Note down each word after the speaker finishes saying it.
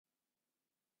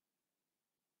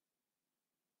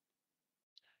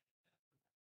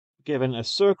given a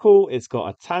circle, it's got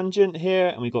a tangent here,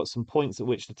 and we've got some points at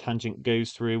which the tangent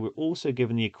goes through. We're also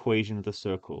given the equation of the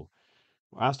circle.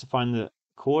 We're asked to find the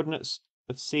coordinates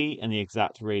of C and the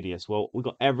exact radius. Well, we've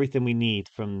got everything we need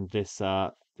from this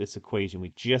this equation.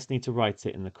 We just need to write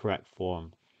it in the correct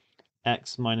form.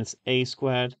 X minus a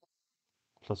squared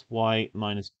plus y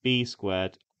minus b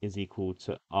squared is equal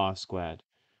to r squared,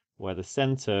 where the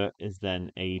center is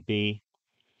then AB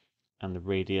and the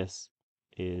radius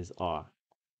is r.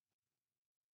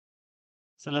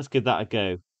 So let's give that a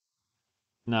go.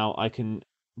 Now I can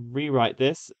rewrite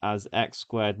this as x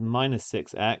squared minus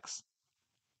 6x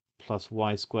plus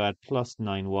y squared plus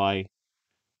 9y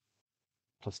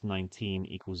plus 19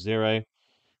 equals 0,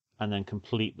 and then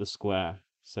complete the square.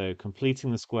 So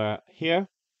completing the square here,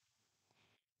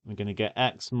 we're going to get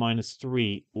x minus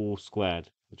 3 all squared.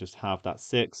 We'll just have that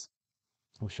 6,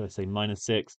 or should I say minus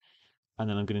 6, and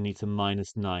then I'm going to need to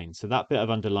minus 9. So that bit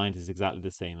I've underlined is exactly the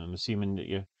same. I'm assuming that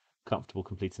you're comfortable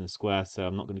completing the square, so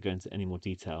I'm not going to go into any more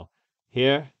detail.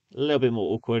 Here, a little bit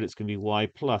more awkward. It's going to be y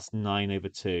plus 9 over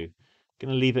 2.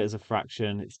 Going to leave it as a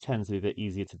fraction. It tends to be a bit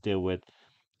easier to deal with,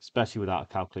 especially without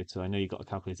a calculator. I know you've got a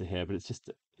calculator here, but it's just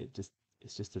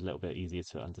a little bit easier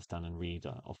to understand and read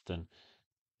often.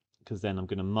 Because then I'm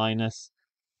going to minus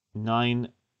 9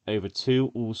 over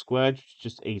 2 all squared, which is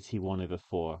just 81 over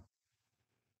 4.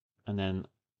 And then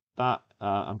that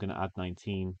I'm going to add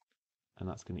 19, and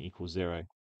that's going to equal 0.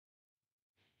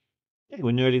 Okay,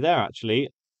 we're nearly there actually.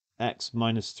 X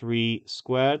minus 3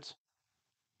 squared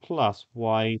plus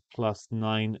y plus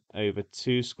 9 over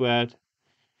 2 squared.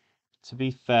 To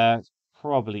be fair, it's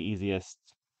probably easiest.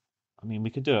 I mean, we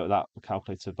could do it without a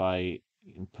calculator by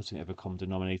putting it over a common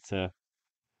denominator,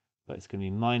 but it's going to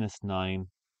be minus 9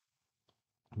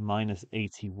 minus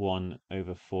 81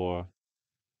 over 4,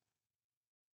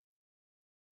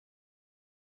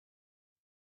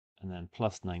 and then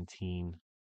plus 19.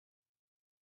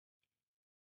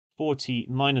 40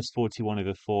 minus 41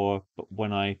 over 4, but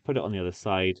when I put it on the other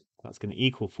side, that's going to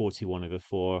equal 41 over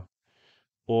 4,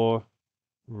 or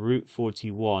root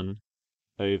 41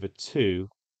 over 2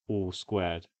 all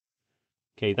squared.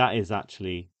 Okay, that is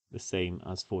actually the same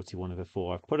as 41 over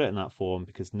 4. I've put it in that form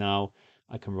because now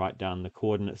I can write down the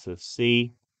coordinates of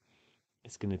C.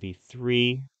 It's going to be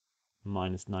 3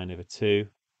 minus 9 over 2,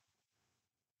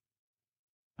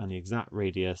 and the exact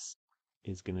radius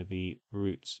is going to be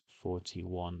root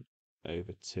 41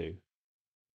 over 2.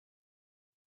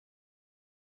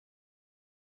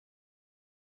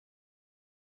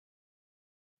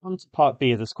 On to part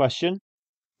B of this question,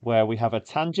 where we have a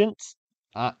tangent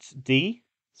at D.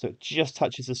 So it just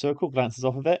touches the circle, glances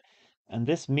off of it. And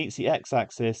this meets the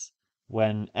x-axis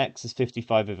when x is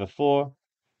 55 over 4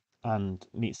 and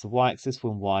meets the y-axis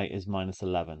when y is minus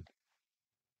 11.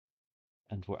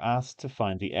 And we're asked to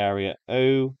find the area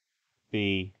OBD.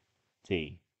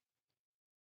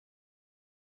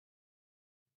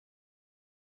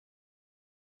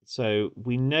 So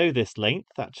we know this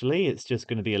length, actually, it's just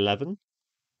going to be 11.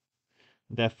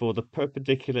 Therefore, the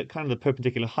perpendicular, kind of the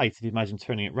perpendicular height, if you imagine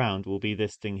turning it round, will be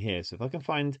this thing here. So if I can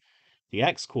find the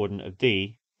x-coordinate of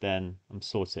D, then I'm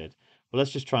sorted. Well,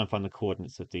 let's just try and find the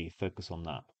coordinates of D, focus on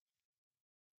that.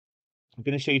 I'm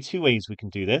going to show you two ways we can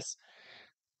do this.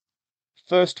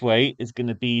 First way is going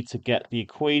to be to get the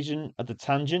equation of the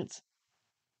tangent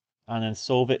and then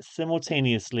solve it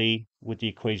simultaneously with the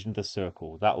equation of the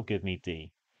circle. That will give me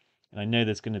D. And I know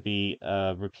there's going to be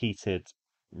a repeated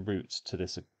root to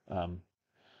this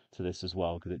as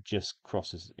well, because it just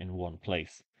crosses in one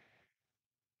place.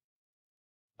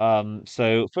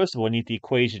 So first of all, I need the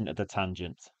equation of the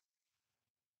tangent.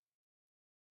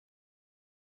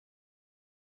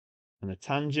 And the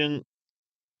tangent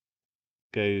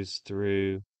goes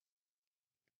through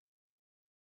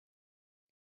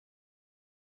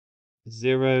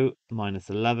 0 minus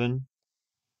 11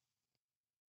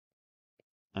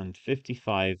 and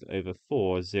 55 over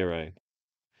 4, 0.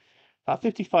 That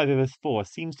 55 over 4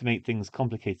 seems to make things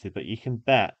complicated, but you can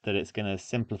bet that it's going to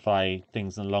simplify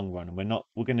things in the long run. And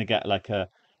we're going to get like a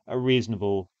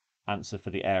reasonable answer for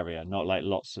the area, not like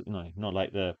not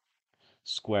like the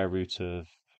square root of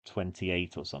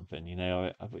 28 or something,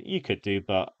 you could do,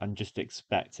 but I'm just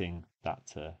expecting that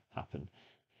to happen.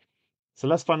 So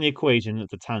let's find the equation of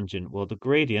the tangent. Well, the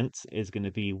gradient is going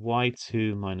to be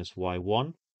y2 minus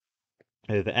y1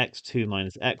 over x2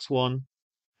 minus x1.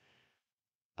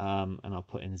 And I'll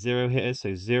put in 0 here.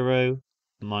 So 0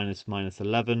 minus minus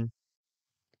 11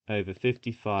 over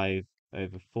 55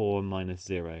 over 4 minus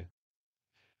 0,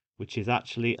 which is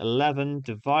actually 11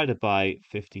 divided by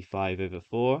 55 over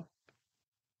 4,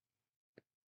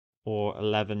 or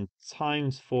 11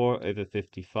 times 4 over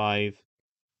 55,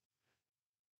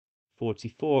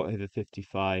 44 over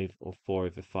 55, or 4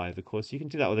 over 5. Of course, you can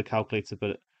do that with a calculator,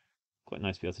 but quite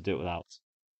nice to be able to do it without.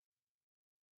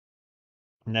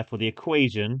 And therefore, the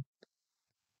equation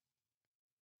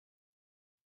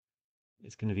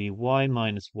is going to be y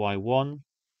minus y1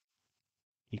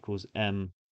 equals mx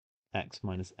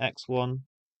minus x1.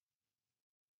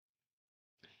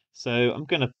 So I'm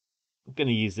going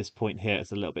to use this point here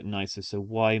as a little bit nicer. So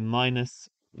y minus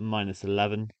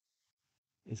 11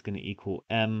 is going to equal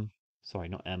sorry,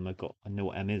 not I know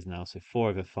what m is now. So 4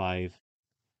 over 5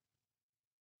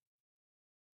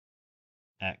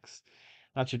 x.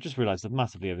 Actually, I've just realized I've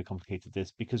massively overcomplicated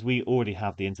this because we already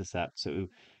have the intercept. So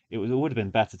it would have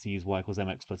been better to use y equals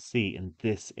mx plus c in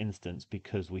this instance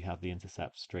because we have the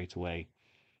intercept straight away.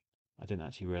 I didn't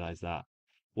actually realize that.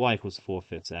 Y equals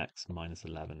 4/5 x minus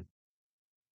 11.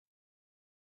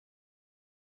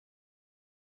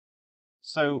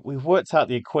 So we've worked out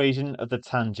the equation of the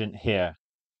tangent here,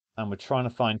 and we're trying to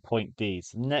find point D.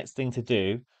 So the next thing to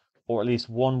do, or at least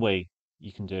one way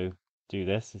you can do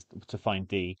this, is to find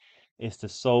D, is to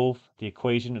solve the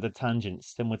equation of the tangent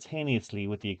simultaneously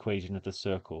with the equation of the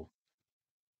circle.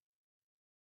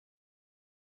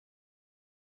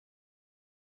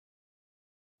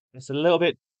 It's a little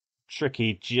bit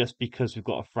tricky just because we've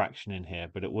got a fraction in here,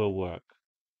 but it will work.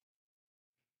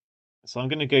 So I'm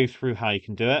going to go through how you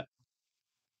can do it,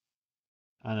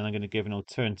 and then I'm going to give an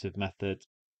alternative method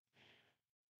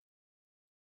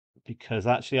because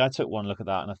actually I took one look at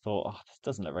that and I thought, oh, this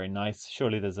doesn't look very nice.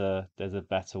 Surely there's a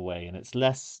better way, and it's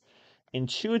less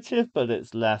intuitive, but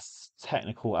it's less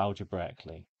technical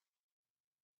algebraically.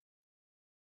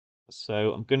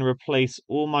 So I'm going to replace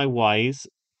all my y's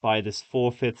by this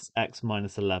 4/5 x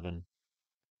minus 11.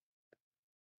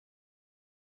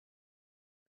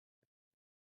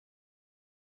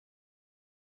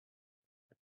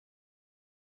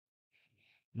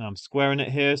 Now I'm squaring it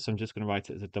here, so I'm just going to write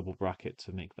it as a double bracket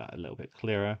to make that a little bit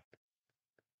clearer.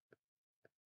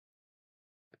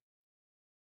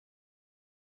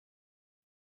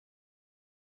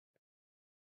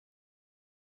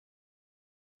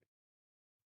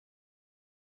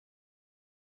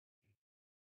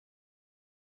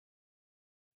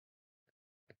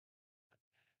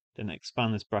 Then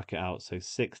expand this bracket out, so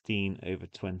 16 over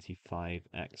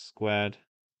 25x squared.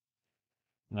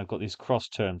 And I've got these cross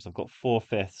terms. I've got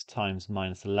 4/5 times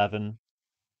minus 11.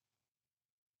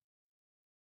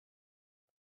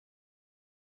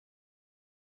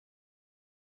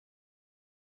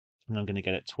 And I'm going to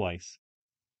get it twice.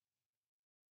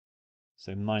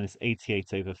 So minus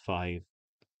 88 over 5x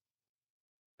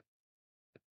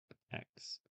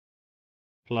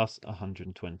plus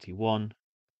 121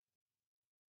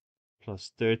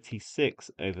 plus 36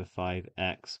 over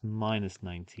 5x minus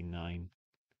 99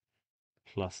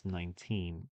 plus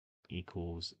 19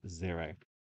 equals 0.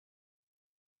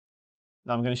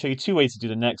 Now I'm going to show you two ways to do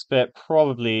the next bit.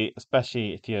 Probably,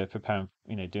 especially if you're preparing,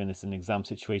 doing this in an exam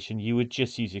situation, you would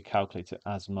just use your calculator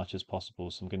as much as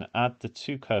possible. So I'm going to add the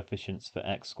two coefficients for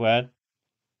x squared,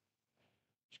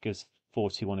 which gives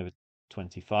 41 over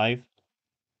 25.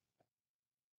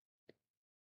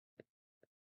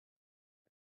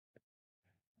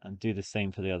 And do the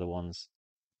same for the other ones.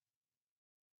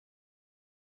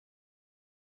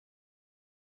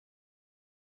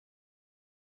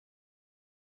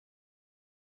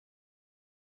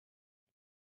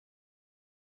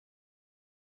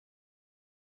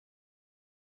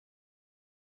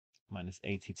 Minus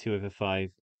 82 over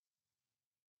 5.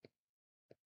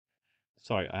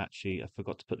 Sorry, I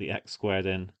forgot to put the x squared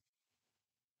in.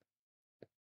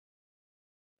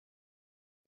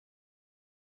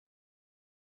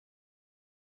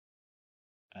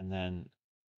 And then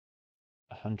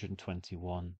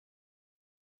 121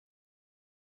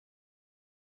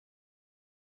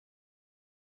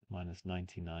 minus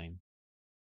 99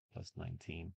 plus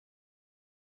 19,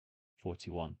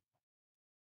 41.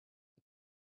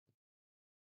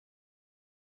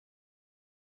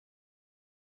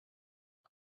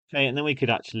 Okay, and then we could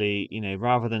actually,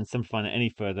 rather than simplifying it any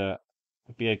further,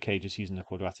 it'd be okay just using the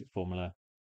quadratic formula.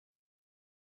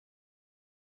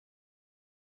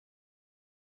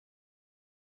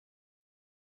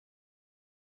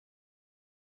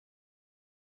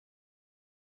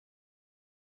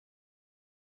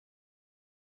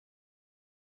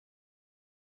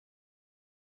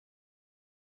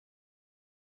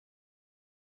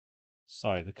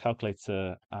 Sorry, the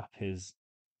calculator app is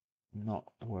not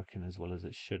working as well as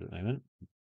it should at the moment.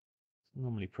 It's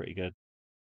normally pretty good.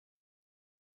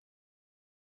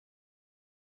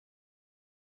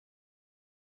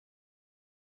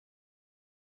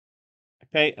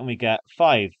 Okay, and we get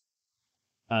 5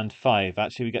 and 5.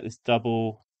 Actually, we get this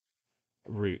double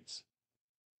root.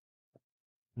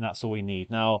 And that's all we need.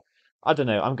 Now, I don't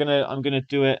know. I'm gonna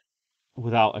do it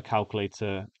without a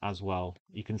calculator as well.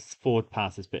 You can forward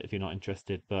pass this bit if you're not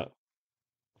interested, but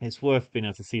it's worth being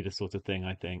able to see this sort of thing,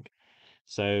 I think.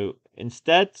 So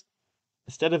instead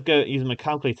of using my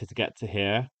calculator to get to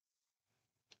here,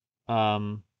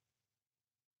 um,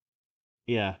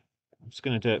 yeah, I'm just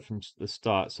going to do it from the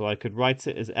start. So I could write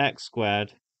it as x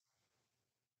squared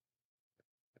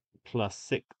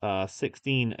plus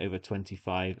 16 over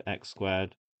 25 x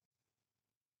squared.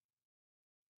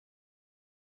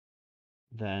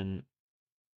 Then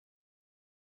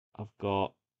I've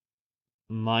got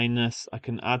minus, I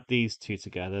can add these two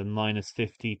together, minus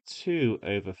 52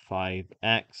 over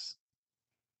 5x.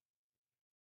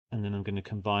 And then I'm going to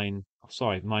combine, oh,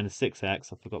 sorry, minus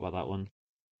 6x, I forgot about that one.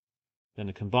 Then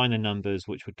I combine the numbers,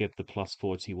 which would give the plus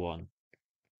 41.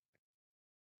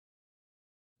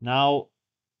 Now,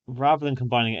 rather than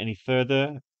combining it any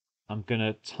further, I'm going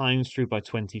to times through by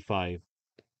 25.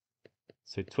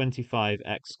 So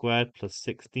 25x squared plus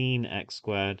 16x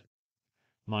squared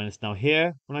minus, now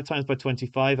here, when I times by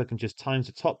 25, I can just times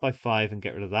the top by 5 and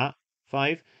get rid of that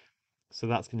 5. So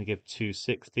that's going to give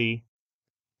 260.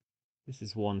 This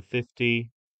is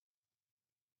 150.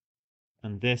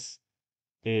 And this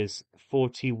is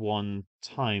 41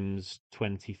 times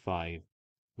 25,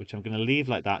 which I'm going to leave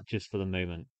like that just for the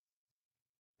moment.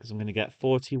 Because I'm going to get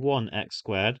 41x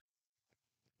squared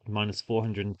minus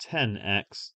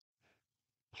 410x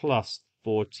plus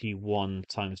 41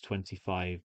 times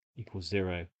 25 equals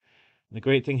 0. And the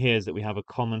great thing here is that we have a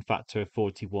common factor of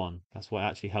 41. That's why I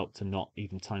actually helped to not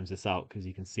even times this out, because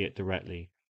you can see it directly.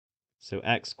 So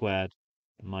x squared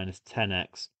minus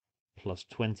 10x plus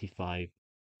 25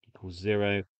 equals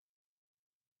 0.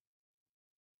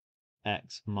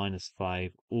 X minus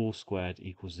 5 all squared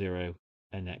equals 0,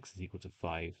 and x is equal to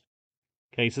 5.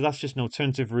 Okay, so that's just an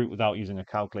alternative route without using a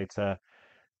calculator.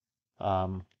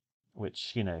 um,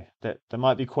 which, there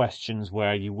might be questions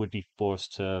where you would be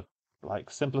forced to like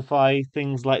simplify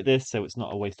things like this, so it's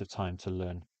not a waste of time to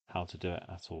learn how to do it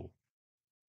at all.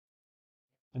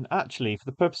 And actually, for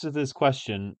the purpose of this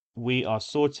question, we are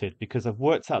sorted because I've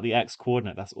worked out the x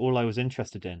coordinate. That's all I was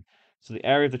interested in. So the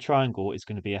area of the triangle is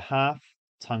going to be a half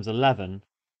times 11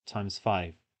 times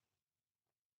 5.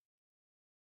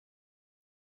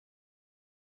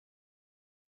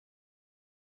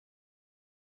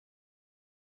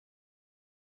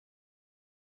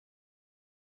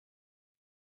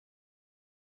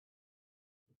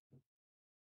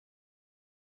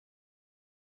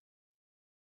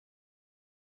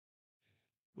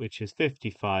 Which is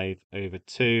 55 over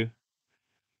 2,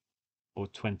 or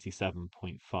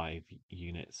 27.5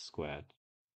 units squared.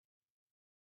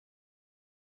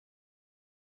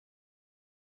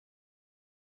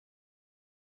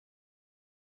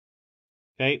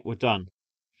 Okay, we're done.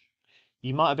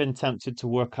 You might have been tempted to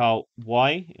work out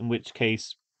y, in which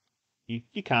case you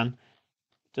can.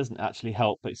 It doesn't actually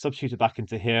help, but substitute it back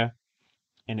into here,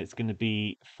 and it's going to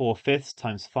be 4/5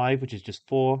 times 5, which is just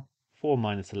 4. 4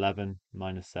 minus 11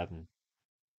 minus 7.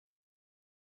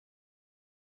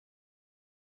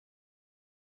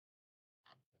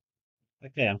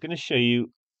 Okay, I'm going to show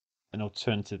you an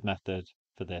alternative method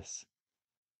for this.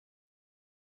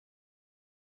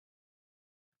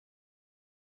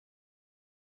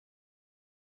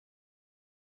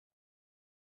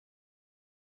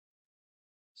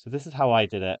 So this is how I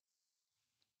did it.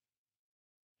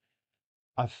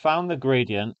 I found the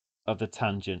gradient of the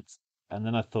tangent, and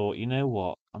then I thought, you know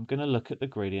what? I'm going to look at the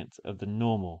gradient of the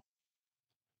normal.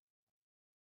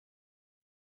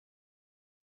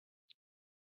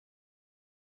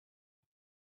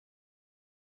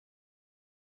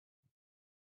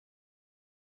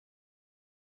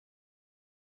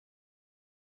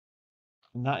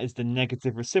 And that is the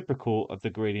negative reciprocal of the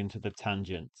gradient of the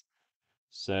tangent.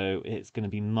 So it's going to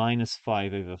be minus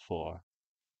 5 over 4.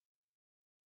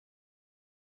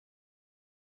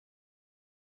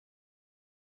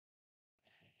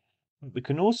 We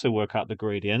can also work out the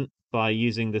gradient by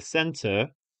using the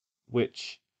center,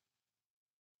 which,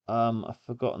 I've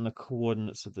forgotten the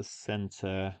coordinates of the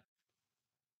center.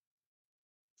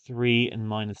 3 and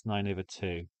minus 9 over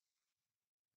 2.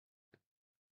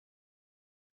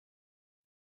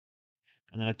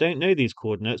 And then I don't know these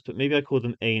coordinates, but maybe I call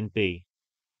them A and B.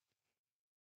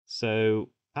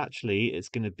 So actually, it's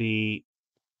going to be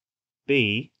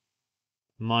B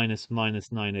minus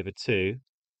minus 9 over 2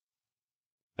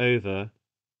 over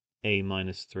A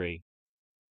minus 3.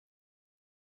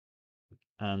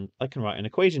 And I can write an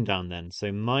equation down then.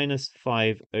 So minus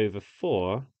 5 over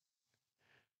 4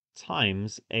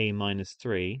 times A minus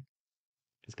 3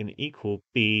 is going to equal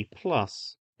B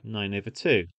plus 9 over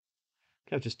 2.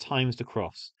 Okay, I've just timesed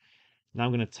across. Now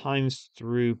I'm going to times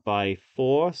through by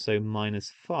 4, so minus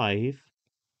 5a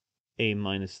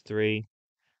minus 3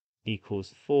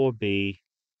 equals 4b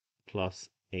plus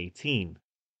 18.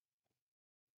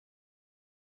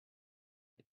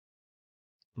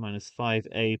 Minus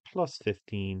 5a plus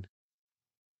 15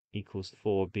 equals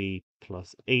 4b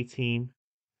plus 18.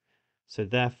 So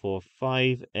therefore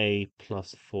 5a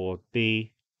plus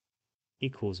 4b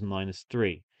equals minus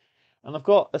 3. And I've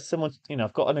got a similar,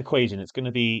 I've got an equation. It's going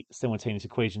to be simultaneous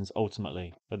equations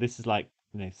ultimately, but this is like,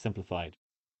 simplified.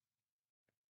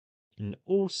 And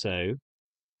also,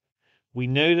 we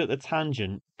know that the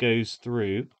tangent goes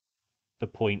through the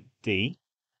point D,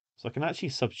 so I can actually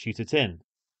substitute it in.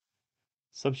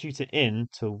 Substitute it in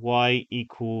to y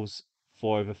equals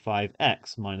 4 over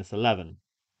 5x minus 11.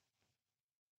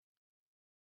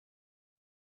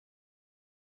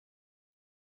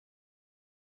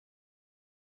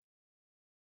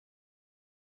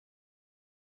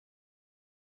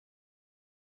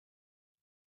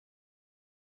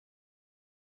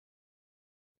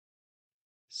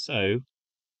 So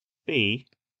b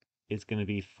is going to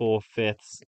be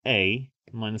 4/5 a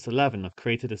minus 11. I've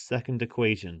created a second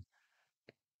equation.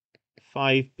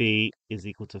 5b is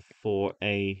equal to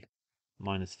 4a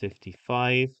minus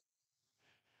 55,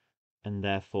 and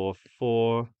therefore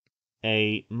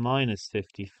 4a minus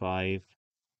 55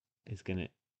 is going to,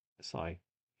 sorry,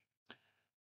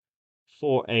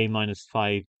 4a minus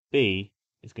 5b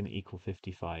is going to equal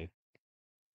 55.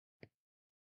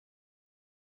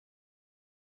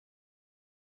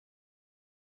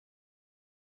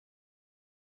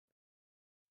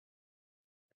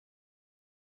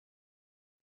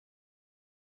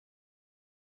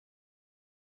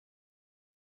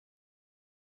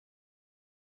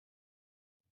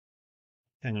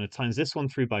 I'm going to times this one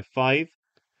through by 5.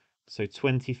 So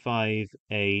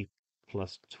 25a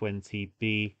plus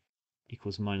 20b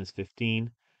equals minus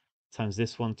 15. Times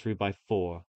this one through by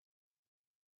 4.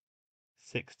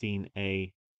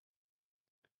 16a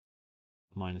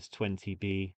minus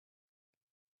 20b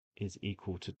is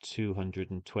equal to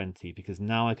 220, because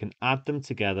now I can add them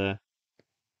together,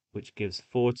 which gives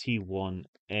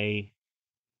 41a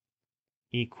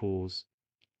equals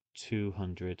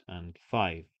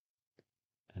 205,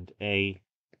 and a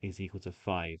is equal to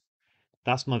 5.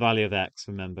 That's my value of x,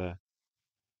 remember.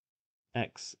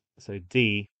 X, so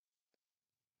d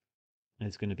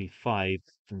is going to be 5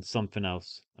 and something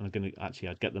else. I'm going to, actually,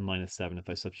 I'd get the minus 7 if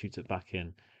I substitute it back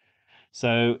in.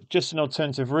 So just an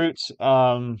alternative route,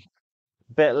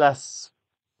 bit less,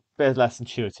 bit less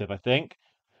intuitive, I think,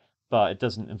 but it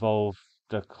doesn't involve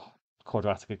the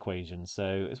quadratic equation.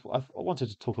 So I wanted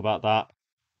to talk about that.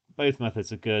 Both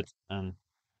methods are good and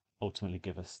ultimately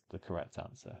give us the correct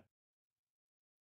answer.